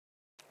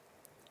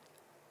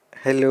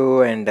Hello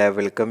and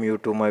welcome you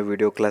to my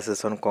video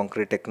classes on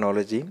concrete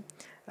technology,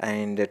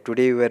 and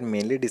today we are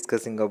mainly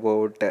discussing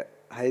about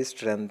high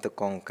strength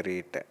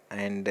concrete,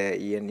 and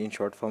in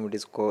short form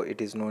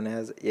it is known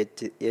as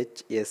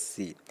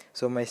HSC.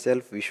 So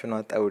myself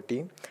Vishwanath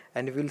Avati,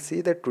 and we will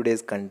see the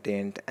today's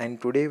content,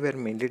 and today we are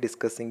mainly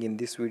discussing in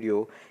this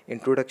video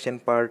introduction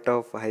part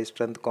of high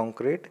strength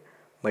concrete,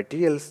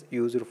 materials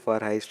used for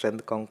high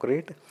strength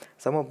concrete,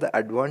 some of the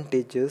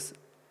advantages,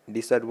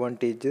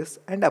 disadvantages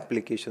and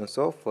applications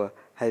of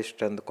high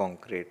strength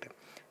concrete.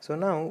 So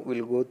now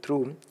we'll go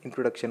through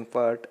introduction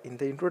part. In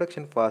the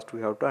introduction first we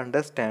have to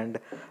understand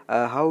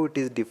how it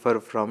is differ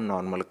from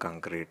normal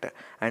concrete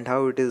and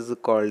how it is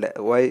called,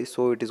 why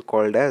so it is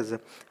called as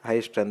high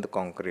strength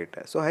concrete.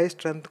 So high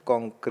strength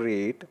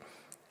concrete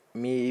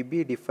may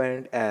be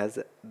defined as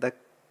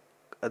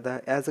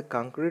as a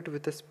concrete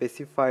with a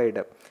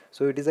specified,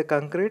 so it is a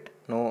concrete,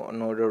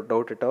 no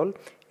doubt at all,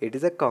 it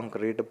is a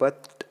concrete,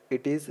 but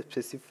it is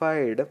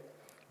specified,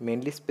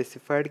 mainly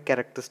specified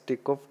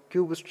characteristic of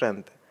cube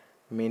strength,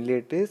 mainly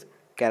it is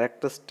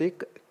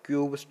characteristic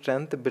cube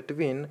strength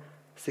between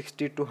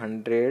 60 to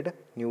 100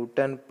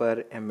 newton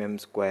per mm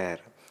square.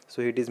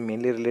 So it is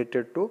mainly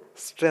related to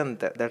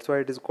strength, that's why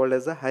it is called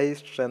as a high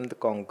strength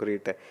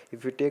concrete.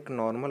 If you take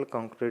normal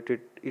concrete,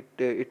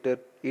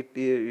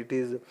 it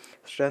is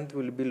strength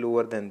will be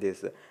lower than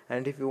this,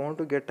 and if you want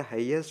to get a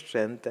higher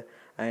strength,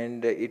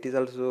 and it is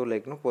also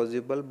like no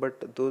possible,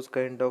 but those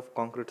kind of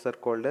concretes are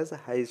called as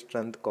high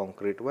strength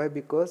concrete. Why?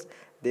 Because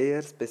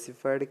their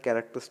specified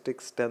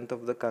characteristic strength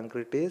of the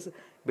concrete is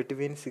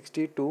between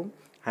 60 to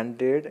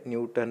 100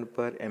 newton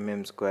per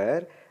mm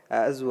square,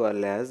 as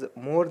well as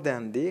more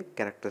than the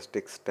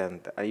characteristic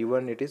strength,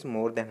 even it is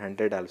more than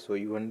 100 also,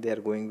 even they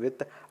are going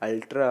with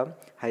ultra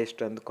high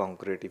strength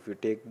concrete. If you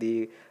take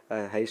the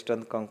high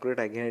strength concrete,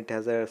 again it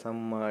has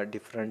some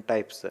different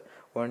types.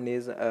 One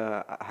is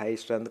high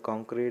strength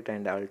concrete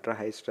and ultra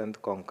high strength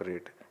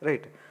concrete,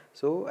 right?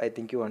 So I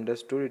think you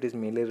understood, it is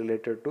mainly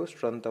related to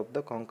strength of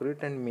the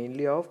concrete and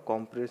mainly of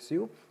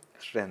compressive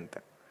strength.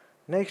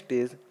 Next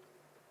is,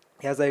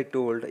 as I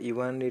told,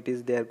 even it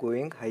is they are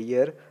going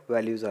higher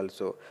values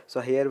also.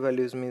 So higher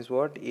values means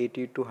what?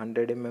 80 to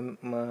 100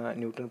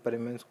 newton per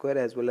mm square,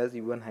 as well as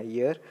even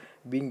higher,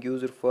 being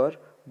used for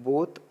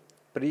both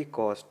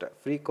pre-cost.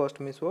 Pre-cost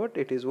means what?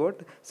 It is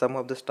what some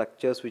of the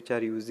structures which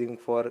are using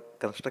for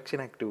construction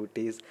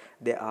activities,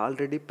 they are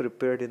already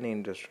prepared in the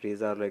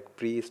industries, are like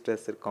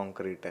pre-stressed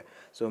concrete.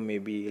 So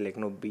maybe like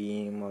no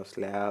beam or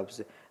slabs,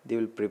 they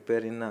will prepare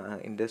in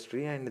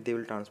industry and they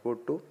will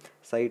transport to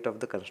site of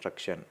the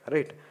construction,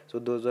 right? So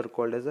those are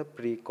called as a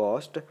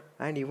pre-cost.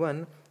 And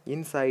even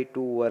inside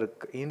to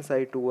work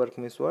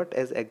means what?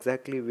 As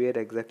exactly where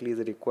exactly is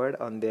required,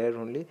 on there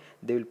only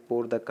they will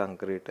pour the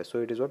concrete. So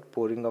it is what?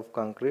 Pouring of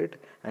concrete,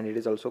 and it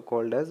is also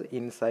called as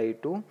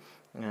inside to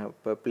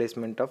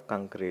placement of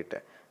concrete.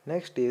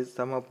 Next is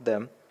some of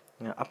the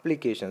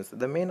applications.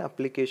 The main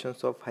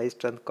applications of high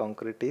strength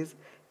concrete is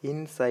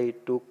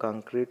inside to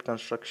concrete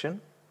construction,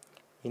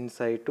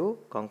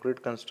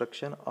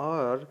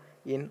 or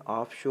in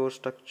offshore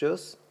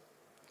structures,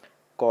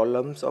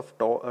 columns of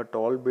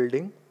tall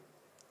building,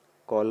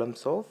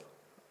 columns of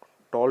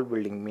tall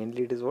building,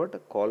 mainly it is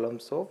what?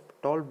 Columns of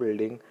tall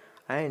building,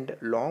 and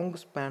long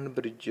span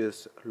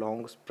bridges,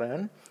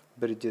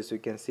 you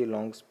can see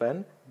long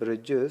span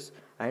bridges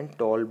and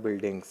tall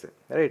buildings,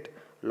 right?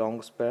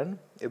 Long span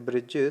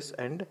bridges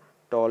and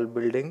tall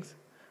buildings,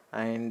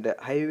 and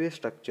highway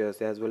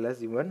structures, as well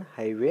as even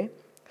highway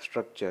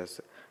structures.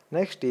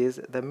 Next is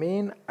the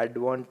main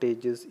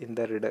advantages in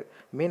the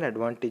main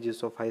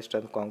advantages of high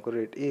strength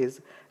concrete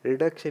is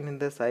reduction in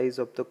the size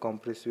of the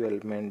compressive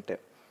element,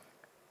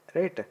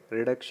 right?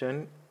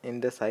 Reduction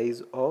in the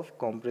size of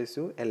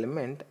compressive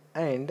element,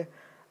 and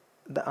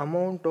the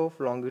amount of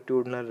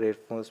longitudinal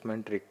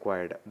reinforcement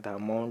required,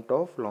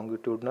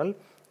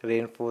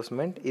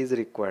 is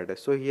required.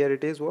 So here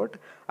it is what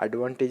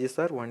advantages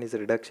are: one is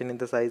reduction in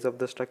the size of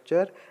the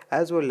structure,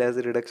 as well as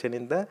reduction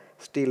in the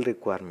steel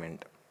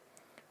requirement.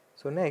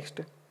 So next,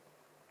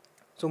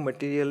 so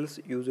materials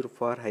used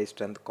for high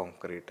strength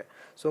concrete,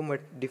 so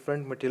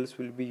different materials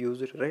will be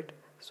used, right?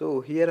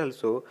 So here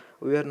also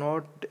we are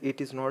not,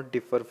 it is not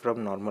differ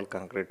from normal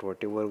concrete.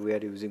 Whatever we are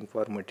using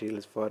for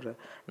materials for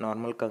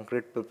normal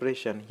concrete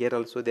preparation, here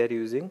also they are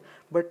using,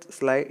 but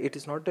slight, it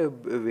is not a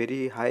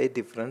very high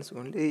difference,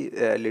 only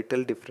a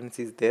little difference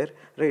is there,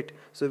 right?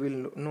 So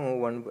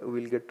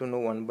we'll get to know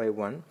one by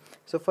one.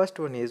 So first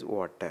one is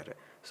water.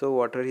 So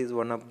water is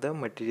one of the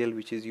material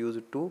which is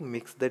used to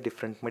mix the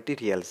different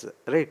materials,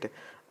 right?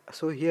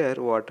 So here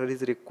water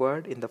is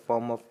required in the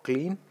form of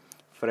clean,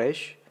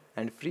 fresh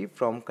and free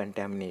from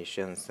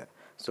contaminations.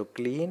 So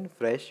clean,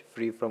 fresh,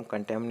 free from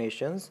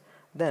contaminations.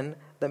 Then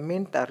the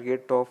main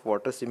target of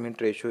water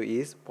cement ratio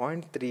is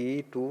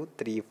 0.3 to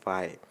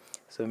 3.5.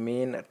 So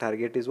main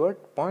target is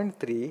what?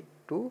 0.3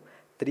 to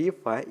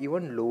 3.5,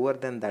 even lower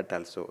than that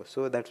also.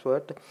 So that's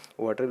what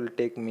water will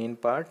take main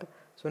part.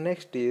 So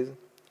next is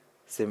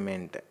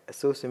cement.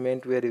 So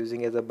cement we are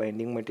using as a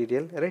binding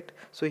material, right?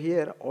 So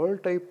here all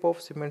type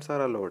of cements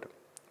are allowed,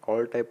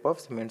 all type of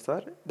cements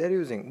are they're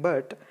using,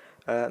 but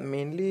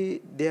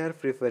mainly they are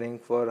preferring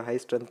for high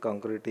strength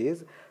concrete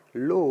is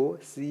low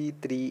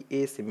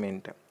C3A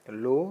cement.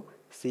 Low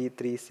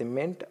C3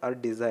 cement are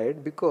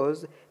desired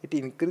because it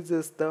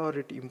increases the or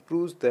it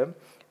improves the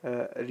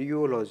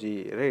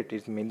rheology, right?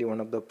 It's mainly one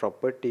of the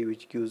property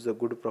which gives a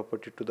good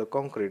property to the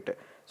concrete.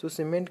 So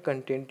cement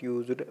content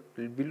used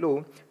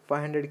below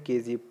 500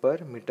 kg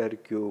per meter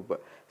cube.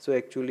 So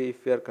actually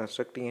if you are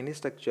constructing any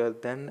structure,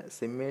 then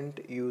cement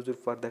used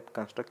for that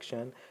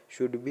construction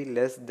should be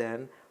less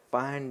than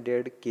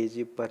 500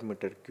 kg per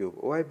meter cube.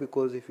 Why?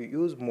 Because if you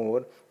use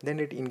more, then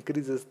it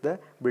increases the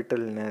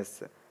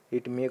brittleness,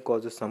 it may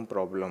cause some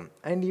problem.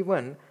 And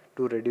even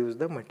to reduce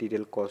the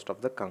material cost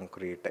of the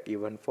concrete,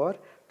 even for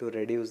to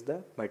reduce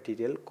the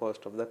material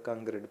cost of the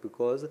concrete,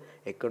 because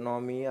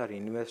economy or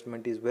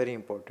investment is very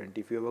important.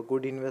 If you have a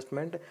good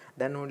investment,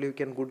 then only you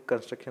can good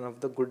construction of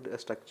the good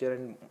structure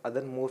and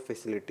other more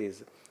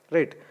facilities,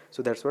 right?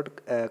 So that's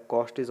what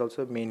cost is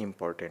also main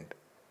important.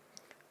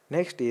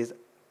 Next is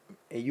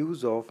a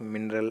use of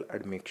mineral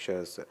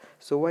admixtures.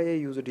 So why I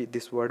used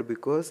this word?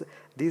 Because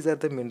these are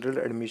the mineral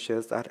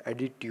admixtures are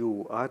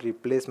additive or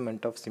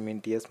replacement of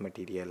cementitious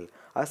material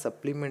or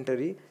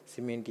supplementary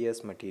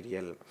cementitious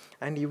material.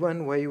 And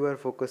even why you are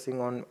focusing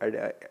on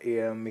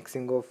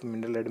mixing of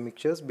mineral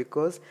admixtures,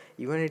 because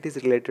even it is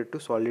related to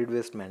solid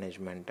waste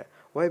management.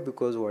 Why?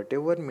 Because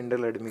whatever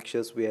mineral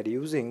admixtures we are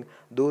using,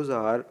 those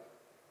are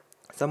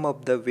some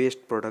of the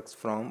waste products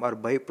from or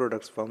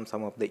byproducts from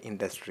some of the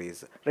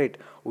industries, right?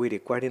 We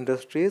required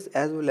industries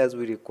as well as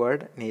we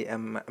required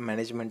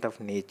management of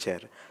nature.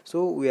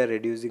 So we are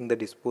reducing the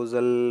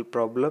disposal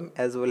problem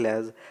as well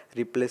as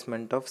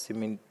replacement of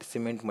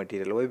cement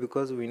material. Why?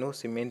 Because we know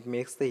cement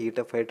makes the heat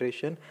of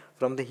hydration.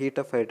 From the heat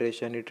of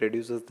hydration, it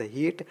reduces the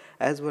heat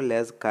as well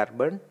as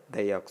carbon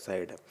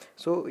dioxide.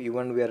 So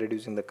even we are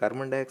reducing the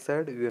carbon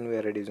dioxide, even we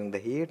are reducing the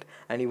heat,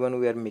 and even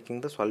we are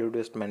making the solid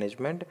waste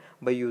management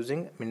by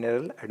using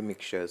mineral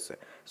admixtures.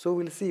 So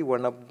we'll see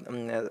one of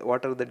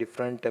what are the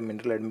different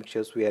mineral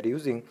admixtures we are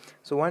using.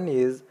 So one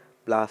is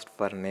blast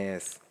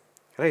furnace,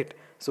 right?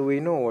 So we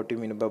know what you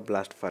mean by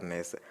blast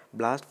furnace.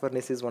 Blast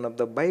furnace is one of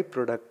the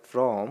byproduct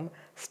from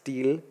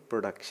steel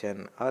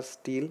production or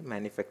steel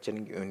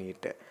manufacturing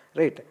unit,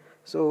 right?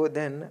 So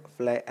then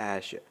fly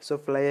ash. So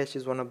fly ash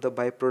is one of the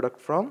byproduct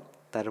from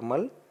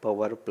thermal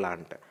power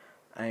plant.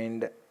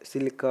 And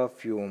silica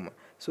fume.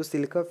 So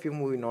silica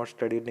fume we not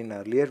studied in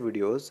earlier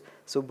videos.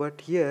 So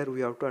but here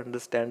we have to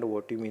understand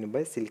what you mean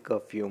by silica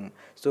fume.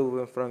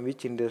 So from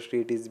which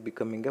industry it is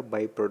becoming a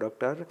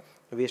byproduct or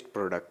waste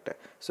product.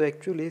 So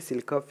actually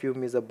silica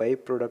fume is a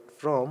byproduct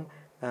from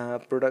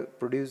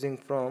producing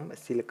from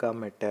silica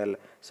metal.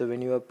 So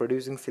when you are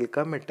producing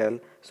silica metal,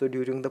 so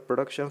during the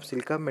production of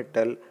silica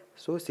metal,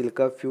 so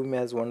silica fume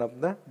as one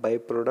of the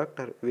byproduct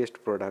or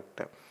waste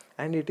product,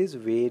 and it is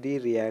very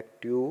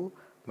reactive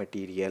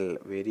material,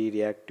 very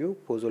reactive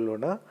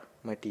pozzolana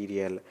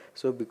material.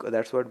 So because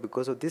that's what,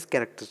 because of this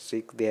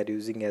characteristic they are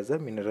using as a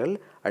mineral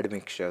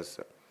admixtures.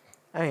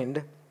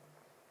 And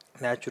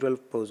natural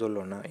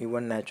pozzolana,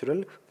 even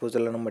natural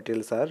pozzolana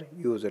materials are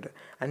used,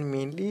 and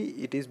mainly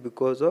it is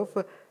because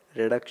of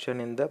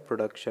reduction in the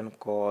production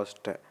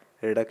cost,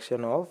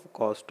 reduction of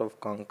cost of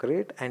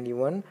concrete, and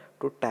even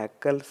to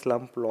tackle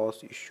slump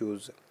loss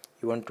issues,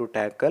 even to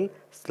tackle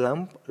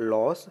slump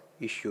loss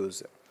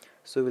issues.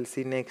 So we'll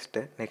see next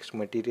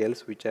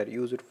materials which are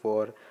used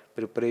for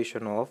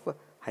preparation of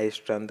high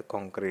strength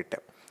concrete.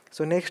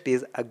 So next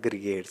is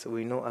aggregates.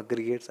 We know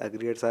aggregates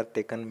are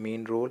taken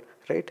main role,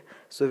 right?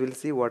 So we'll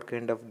see what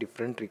kind of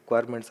different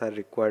requirements are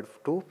required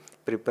to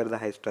prepare the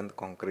high strength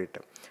concrete.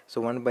 So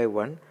one by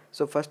one.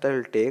 So first I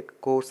will take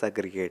coarse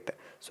aggregate.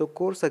 So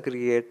coarse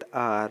aggregate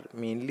are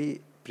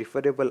mainly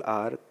preferable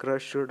are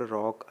crushed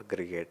rock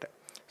aggregate.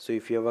 So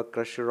if you have a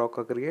crushed rock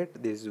aggregate,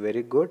 this is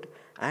very good,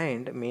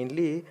 and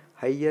mainly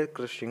higher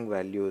crushing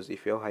values.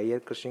 If you have higher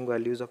crushing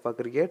values of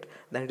aggregate,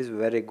 then it is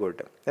very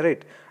good,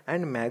 right?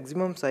 And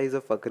maximum size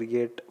of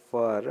aggregate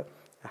for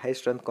high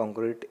strength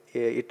concrete,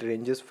 it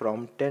ranges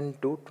from 10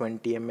 to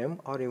 20 mm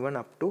or even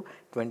up to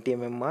 20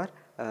 mm are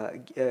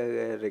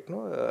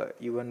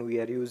even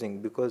we are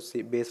using, because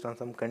based on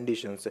some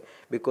conditions,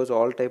 because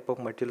all type of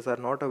materials are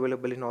not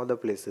available in all the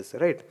places,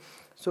 right?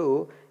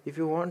 So if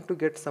you want to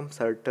get some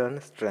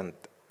certain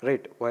strength,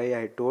 right? Why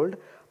I told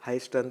high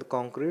strength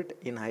concrete,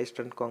 in high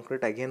strength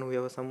concrete again we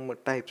have some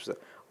types.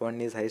 One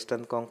is high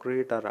strength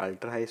concrete or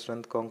ultra high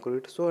strength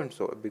concrete, so and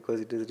so, because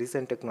it is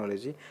recent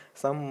technology.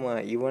 Some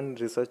even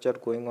research are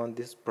going on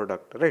this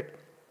product, right?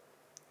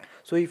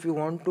 So if you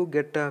want to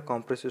get a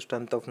compressive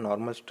strength of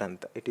normal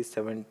strength, it is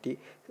 70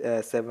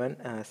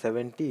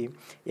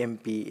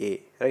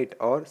 MPa, right,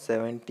 or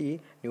 70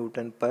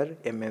 Newton per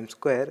mm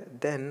square.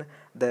 Then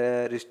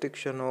the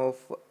restriction of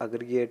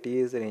aggregate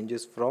is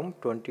ranges from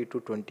 20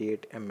 to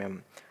 28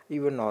 mm.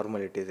 Even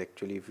normal it is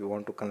actually. If you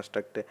want to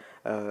construct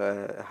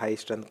high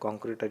strength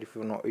concrete, or if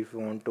you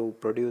want to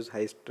produce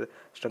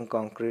strength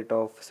concrete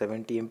of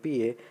 70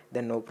 MPa,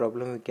 then no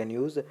problem, we can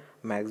use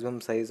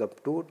maximum size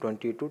up to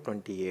 20 to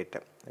 28.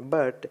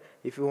 But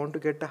if you want to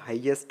get a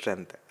highest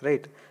strength,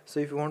 right, so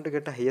if you want to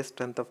get a highest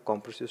strength of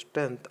compressive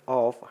strength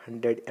of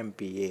 100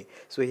 MPa,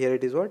 so here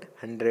it is what,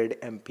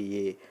 100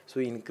 MPa, so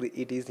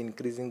it is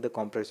increasing the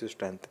compressive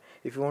strength.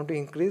 If you want to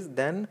increase,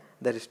 then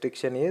the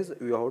restriction is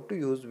you have to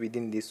use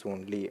within this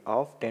only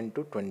of 10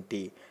 to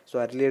 20. So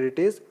earlier it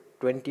is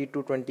 20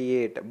 to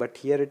 28, but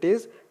here it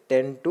is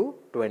 10 to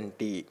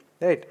 20,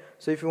 right?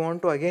 So if you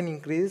want to again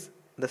increase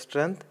the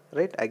strength,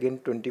 right, again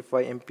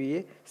 25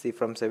 MPa, see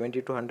from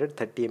 70 to 100,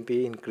 30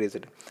 MPa increased.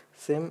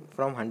 Same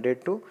from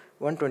 100 to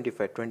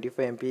 125,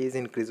 25 MPa is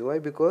increased. Why?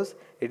 Because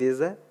it is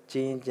a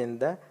change in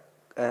the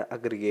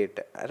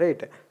aggregate,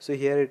 right? So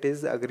here it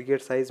is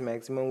aggregate size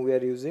maximum we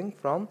are using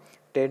from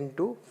 10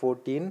 to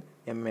 14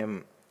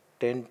 mm,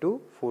 10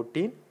 to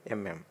 14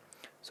 mm.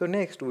 So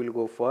next we will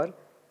go for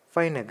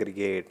fine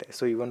aggregate.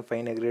 So even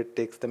fine aggregate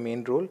takes the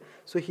main role.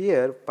 So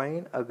here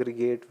fine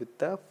aggregate with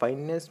the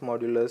fineness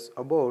modulus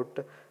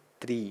about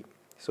 3.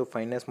 So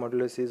fineness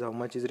modulus is how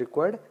much is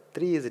required?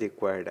 3 is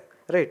required,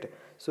 right?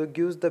 So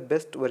gives the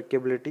best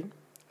workability.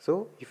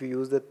 So if you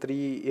use the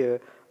 3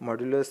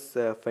 modulus,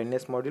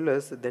 fineness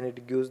modulus, then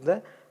it gives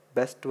the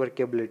best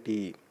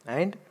workability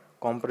and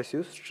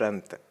compressive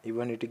strength.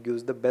 Even it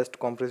gives the best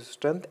compressive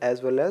strength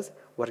as well as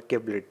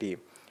workability.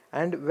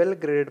 And well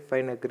graded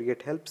fine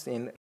aggregate helps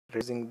in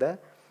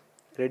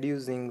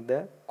reducing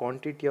the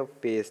quantity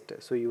of paste.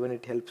 So even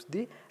it helps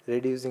the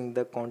reducing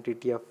the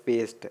quantity of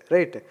paste,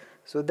 right?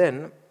 So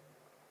then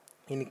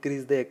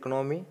increases the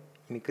economy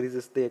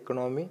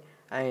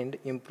and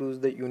improves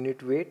the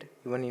unit weight,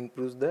 even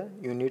improves the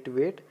unit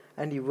weight,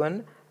 and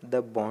even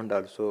the bond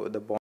also, the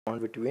bond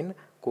between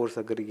coarse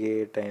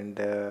aggregate and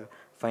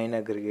fine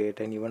aggregate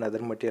and even other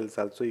materials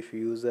also. If you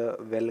use a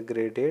well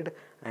graded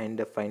and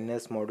a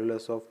fineness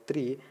modulus of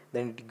 3,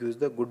 then it gives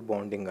the good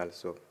bonding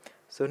also.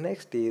 So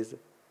next is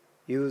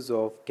use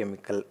of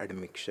chemical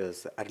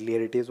admixtures.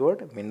 Earlier it is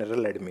what,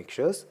 mineral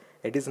admixtures,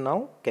 it is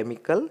now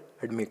chemical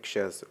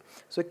admixtures.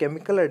 So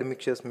chemical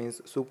admixtures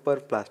means super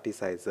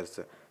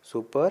plasticizers.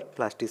 So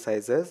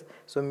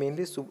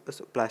mainly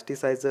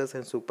plasticizers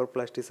and super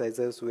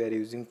plasticizers we are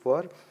using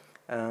for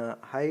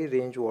high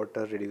range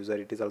water reducer.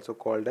 It is also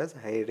called as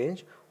high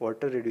range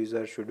water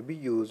reducer should be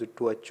used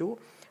to achieve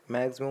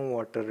maximum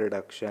water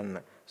reduction.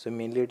 So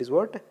mainly it is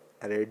what,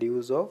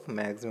 reduce of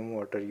maximum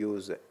water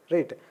use,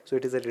 right? So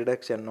it is a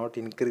reduction, not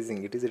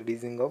increasing, it is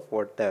reducing of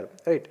water,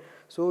 right?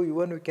 So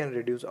even we can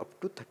reduce up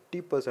to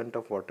 30%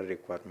 of water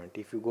requirement.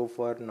 If you go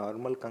for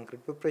normal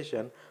concrete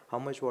preparation, how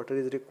much water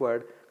is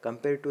required?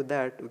 Compared to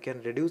that, we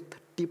can reduce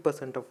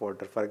 30% of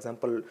water. For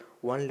example,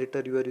 1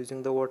 liter you are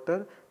using the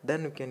water,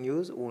 then you can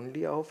use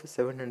only of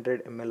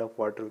 700 ml of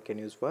water we can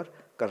use for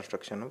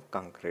construction of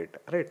concrete,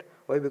 right?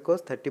 Why?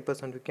 Because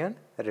 30% we can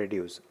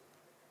reduce.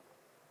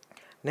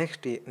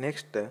 Next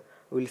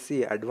we'll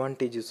see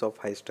advantages of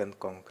high strength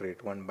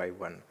concrete one by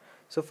one.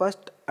 So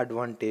first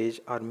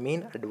advantage or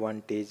main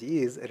advantage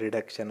is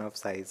reduction of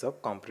size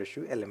of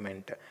compressive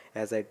element.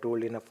 As I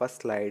told in the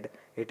first slide,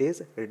 it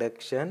is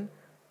reduction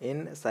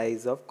in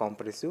size of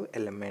compressive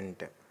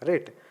element,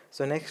 right?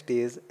 So next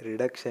is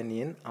reduction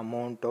in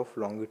amount of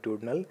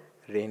longitudinal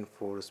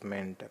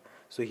reinforcement.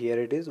 So here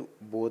it is,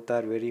 both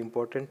are very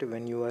important.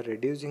 When you are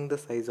reducing the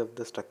size of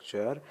the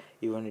structure,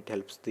 even it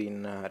helps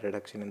in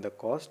reduction in the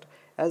cost,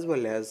 as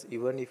well as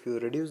even if you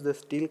reduce the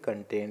steel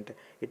content,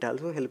 it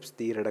also helps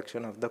the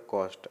reduction of the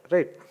cost,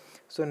 right?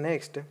 So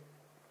next,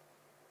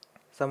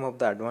 some of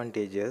the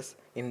advantages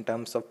in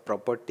terms of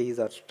properties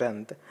or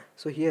strength.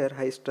 So here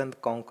high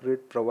strength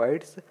concrete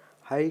provides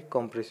high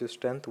compressive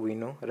strength, we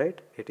know,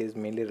 right? It is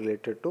mainly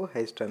related to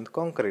high strength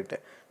concrete.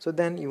 So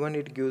then even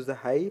it gives the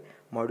high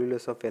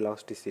modulus of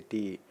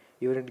elasticity,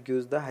 even it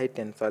gives the high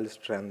tensile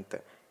strength,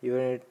 even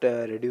it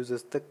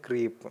reduces the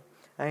creep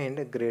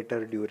and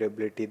greater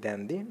durability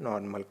than the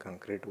normal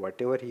concrete.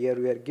 Whatever here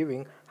we are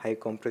giving, high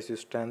compressive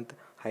strength,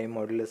 high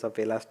modulus of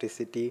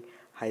elasticity,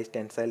 high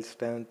tensile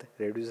strength,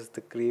 reduces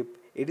the creep,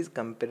 it is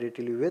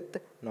comparatively with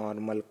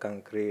normal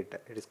concrete.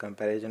 It is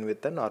comparison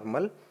with the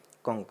normal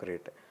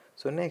concrete.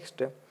 So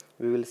next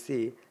we will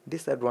see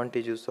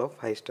disadvantages of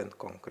high strength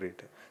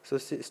concrete. So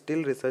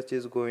still research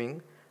is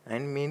going,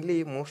 and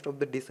mainly most of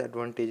the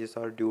disadvantages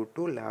are due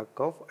to lack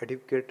of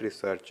adequate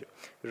research.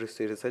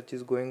 Research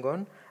is going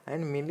on,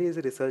 and mainly is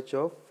research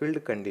of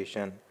field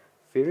condition.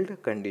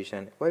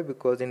 Why?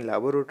 Because in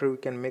laboratory we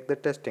can make the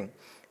testing,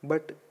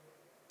 but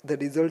the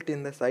result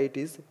in the site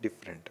is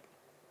different.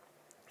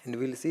 And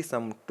we'll see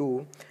some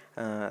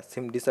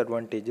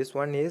disadvantages.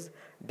 One is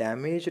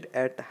damaged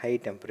at high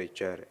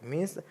temperature,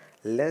 means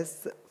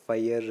less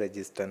fire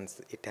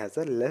resistance. It has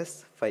a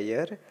less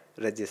fire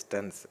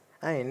resistance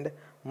and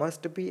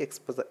must be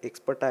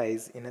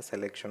expertise in a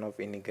selection of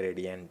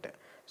ingredient.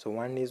 So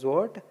one is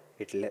what,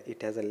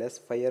 it has a less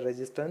fire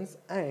resistance,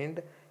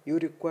 and you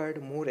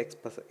required more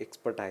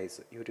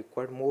expertise, you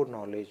required more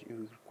knowledge,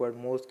 you required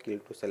more skill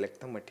to select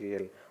the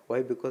material.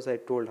 Why? Because I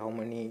told how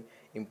many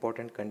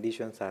important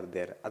conditions are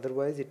there,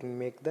 otherwise it will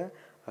make the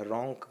a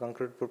wrong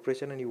concrete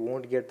preparation and you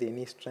won't get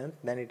any strength,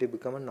 then it will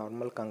become a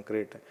normal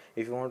concrete.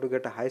 If you want to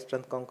get a high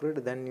strength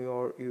concrete, then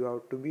you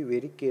have to be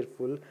very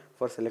careful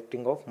for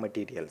selecting of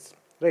materials,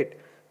 right?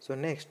 So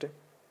next,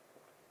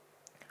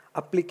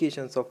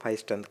 applications of high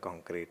strength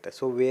concrete.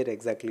 So where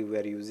exactly we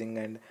are using,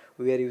 and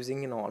we are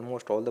using in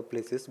almost all the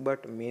places,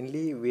 but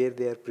mainly where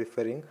they are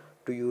preferring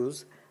to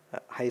use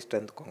high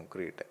strength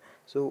concrete.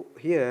 So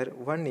here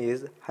one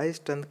is, high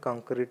strength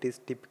concrete is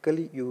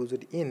typically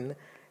used in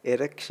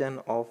erection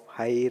of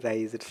high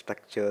rise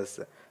structures.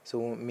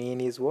 So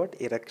main is what?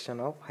 Erection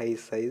of high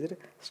sized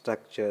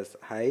structures,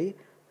 high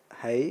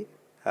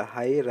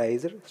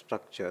rise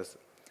structures.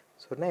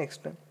 So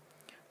next,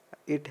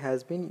 it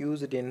has been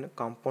used in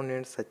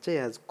components such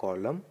as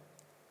column,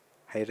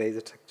 high-rise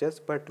structures,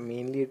 but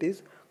mainly it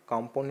is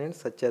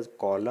components such as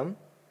column,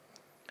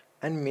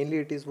 and mainly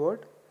it is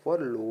what? For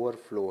lower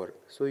floor.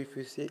 So if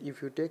you say,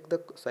 if you take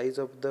the size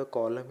of the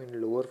column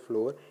in lower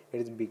floor,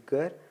 it is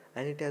bigger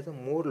and it has a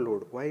more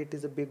load. Why it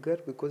is a bigger?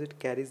 Because it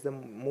carries the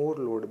more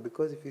load.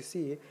 Because if you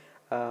see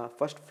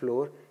first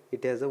floor,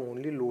 it has a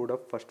only load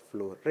of first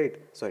floor, right?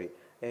 Sorry,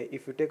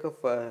 if you take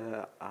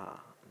a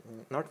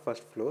not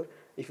first floor,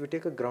 if you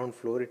take a ground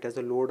floor, it has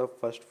a load of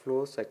first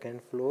floor, second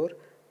floor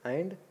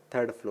and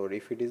third floor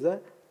if it is a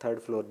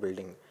third floor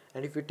building.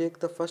 And if you take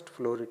the first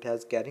floor, it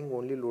has carrying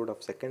only load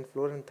of second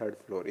floor and third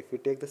floor. If you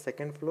take the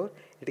second floor,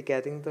 it is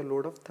carrying the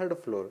load of third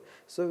floor.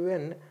 So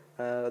when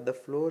the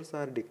floors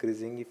are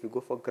decreasing, if you go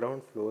for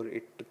ground floor,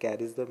 it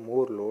carries the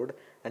more load.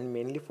 And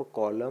mainly for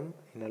column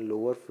in a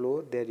lower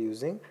floor, they are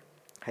using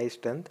high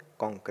strength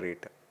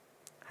concrete.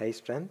 High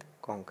strength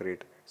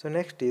concrete. So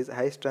next is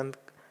high strength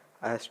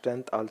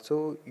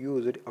also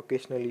used,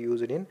 occasionally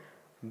used in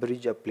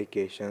bridge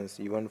applications,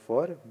 even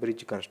for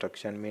bridge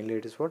construction. Mainly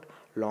it is what?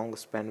 Long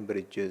span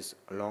bridges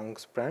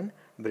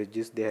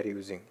they are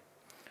using.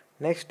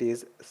 Next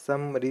is,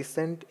 some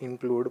recent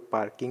include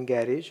parking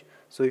garage.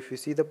 So if you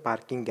see the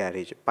parking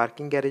garage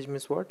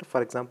means what?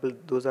 For example,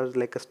 those are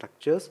like a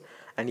structures,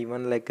 and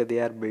even like they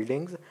are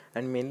buildings,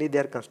 and mainly they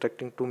are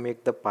constructing to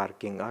make the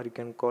parking, or you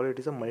can call it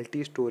as a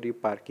multi-story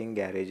parking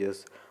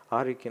garages,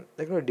 or you can,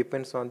 like, it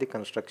depends on the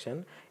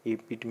construction. If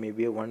it may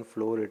be a one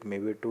floor, it may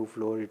be a two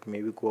floor, it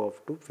may be go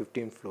up to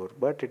 15 floor,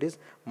 but it is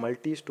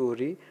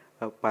multi-story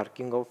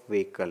parking of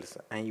vehicles,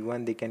 and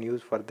even they can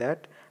use for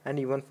that, and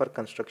even for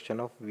construction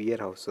of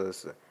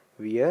warehouses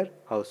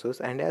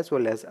and as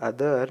well as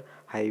other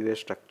highway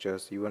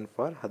structures, even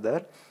for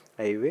other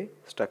highway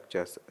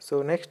structures.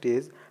 So next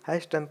is, high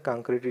strength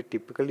concrete is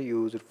typically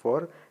used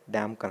for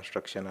dam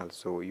construction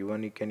also.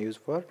 Even you can use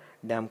for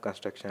dam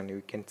construction.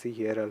 You can see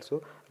here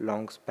also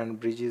long span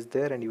bridge is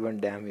there and even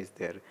dam is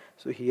there.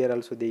 So here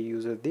also they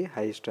use the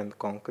high strength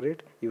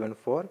concrete even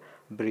for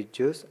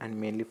bridges, and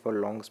mainly for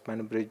long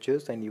span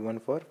bridges and even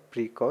for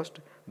precast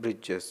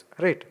bridges,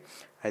 right?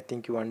 I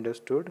think you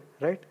understood,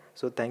 right?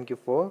 So thank you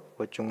for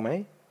watching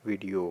my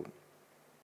video.